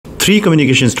3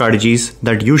 communication strategies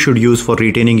that you should use for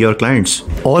retaining your clients.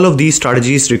 All of these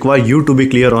strategies require you to be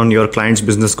clear on your client's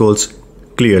business goals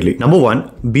clearly. Number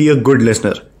 1, be a good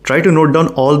listener. Try to note down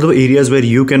all the areas where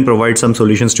you can provide some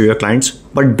solutions to your clients,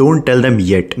 but don't tell them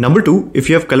yet. Number 2, if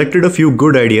you have collected a few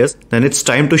good ideas, then it's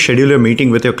time to schedule a meeting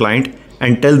with your client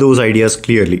and tell those ideas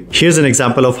clearly. Here's an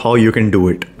example of how you can do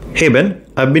it. Hey Ben,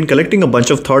 I've been collecting a bunch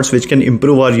of thoughts which can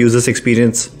improve our users'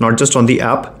 experience, not just on the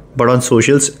app, but on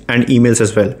socials and emails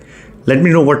as well. Let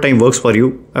me know what time works for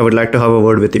you. I would like to have a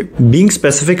word with you. Being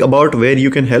specific about where you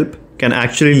can help can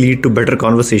actually lead to better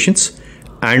conversations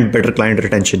and better client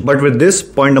retention. But with this,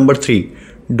 point number 3,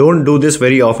 don't do this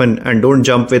very often and don't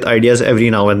jump with ideas every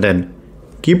now and then.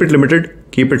 Keep it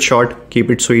limited, keep it short, keep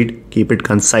it sweet, keep it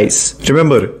concise.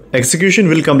 Remember, execution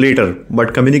will come later,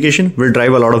 but communication will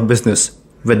drive a lot of business.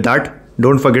 With that,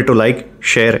 don't forget to like,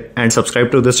 share, and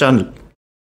subscribe to this channel.